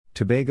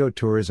Tobago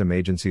Tourism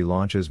Agency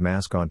launches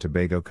Mask on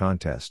Tobago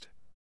contest.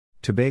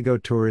 Tobago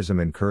Tourism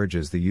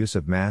encourages the use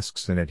of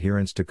masks and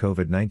adherence to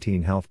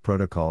COVID-19 health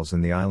protocols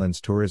in the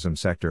island's tourism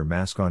sector.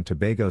 Mask on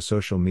Tobago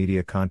social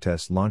media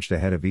contest launched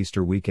ahead of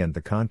Easter weekend.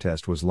 The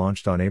contest was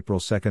launched on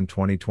April 2,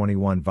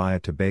 2021 via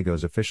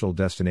Tobago's official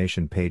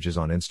destination pages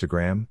on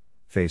Instagram,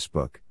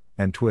 Facebook,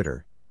 and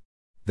Twitter.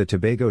 The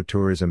Tobago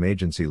Tourism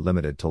Agency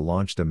Limited to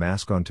launch the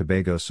Mask on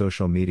Tobago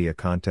social media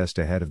contest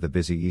ahead of the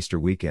busy Easter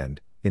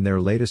weekend, in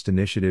their latest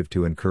initiative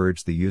to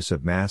encourage the use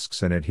of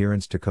masks and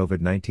adherence to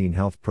COVID-19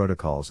 health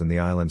protocols in the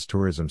island's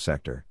tourism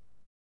sector.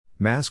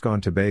 Mask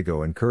on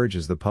Tobago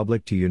encourages the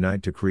public to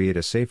unite to create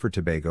a safer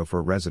Tobago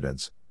for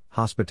residents,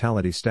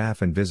 hospitality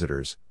staff and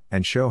visitors,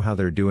 and show how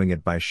they're doing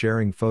it by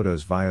sharing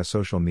photos via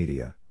social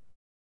media.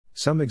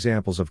 Some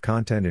examples of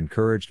content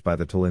encouraged by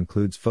the tool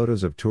includes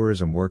photos of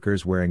tourism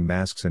workers wearing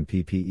masks and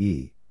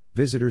PPE,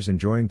 visitors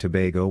enjoying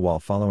Tobago while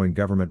following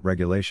government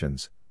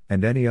regulations,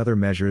 and any other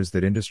measures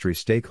that industry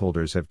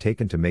stakeholders have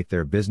taken to make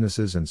their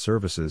businesses and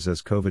services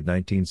as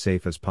COVID-19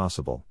 safe as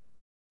possible.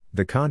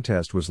 The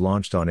contest was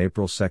launched on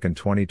April 2,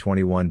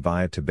 2021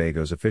 via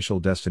Tobago's official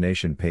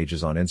destination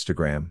pages on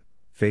Instagram,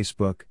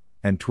 Facebook,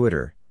 and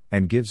Twitter,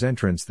 and gives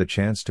entrants the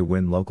chance to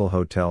win local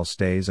hotel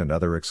stays and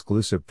other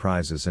exclusive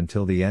prizes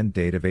until the end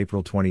date of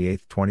April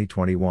 28,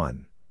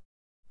 2021.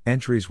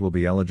 Entries will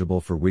be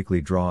eligible for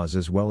weekly draws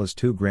as well as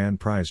 2 grand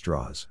prize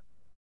draws.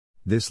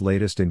 This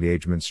latest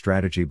engagement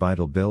strategy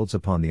builds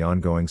upon the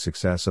ongoing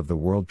success of the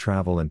World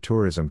Travel and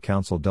Tourism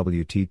Council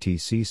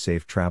WTTC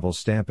Safe Travel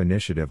Stamp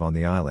initiative on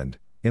the island,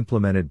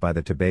 implemented by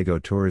the Tobago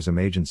Tourism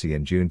Agency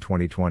in June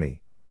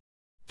 2020.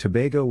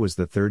 Tobago was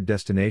the third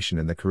destination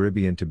in the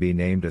Caribbean to be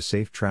named a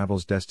safe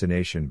travels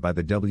destination by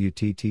the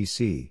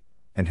WTTC,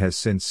 and has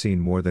since seen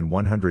more than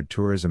 100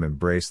 tourism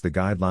embrace the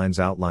guidelines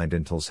outlined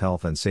in TL's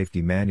Health and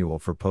Safety Manual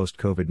for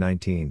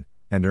post-COVID-19,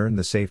 and earn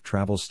the Safe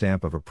Travel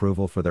Stamp of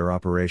Approval for their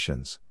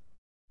operations.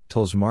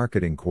 TL's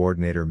marketing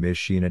coordinator Ms.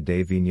 Sheena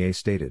De Vigne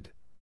stated,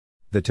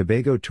 "The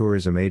Tobago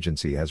Tourism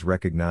Agency has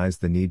recognized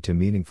the need to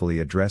meaningfully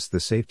address the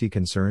safety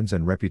concerns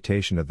and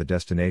reputation of the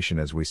destination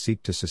as we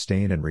seek to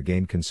sustain and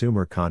regain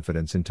consumer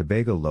confidence in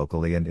Tobago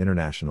locally and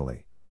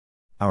internationally.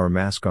 Our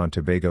Mask on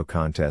Tobago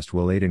contest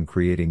will aid in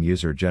creating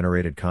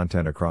user-generated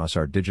content across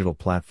our digital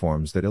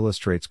platforms that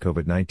illustrates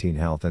COVID-19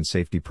 health and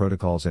safety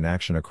protocols in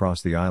action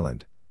across the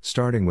island,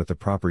 starting with the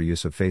proper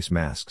use of face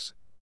masks.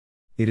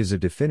 It is a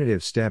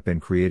definitive step in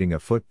creating a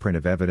footprint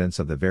of evidence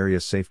of the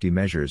various safety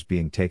measures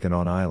being taken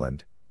on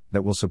island,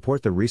 that will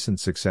support the recent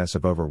success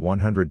of over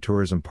 100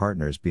 tourism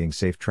partners being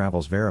Safe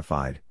Travels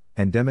verified,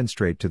 and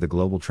demonstrate to the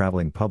global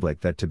traveling public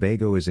that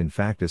Tobago is in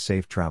fact a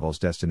safe travels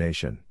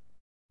destination."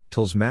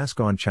 TL's Mask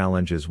On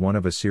Challenge is one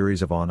of a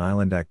series of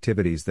on-island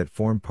activities that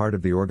form part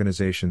of the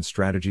organization's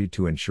strategy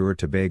to ensure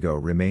Tobago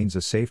remains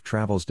a safe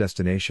travels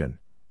destination,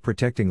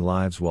 protecting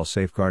lives while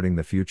safeguarding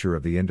the future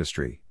of the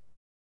industry.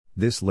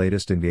 This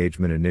latest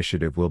engagement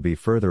initiative will be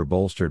further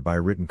bolstered by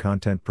written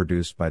content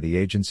produced by the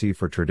agency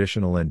for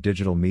traditional and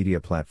digital media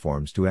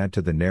platforms to add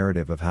to the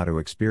narrative of how to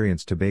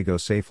experience Tobago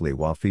safely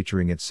while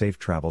featuring its safe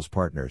travels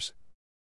partners.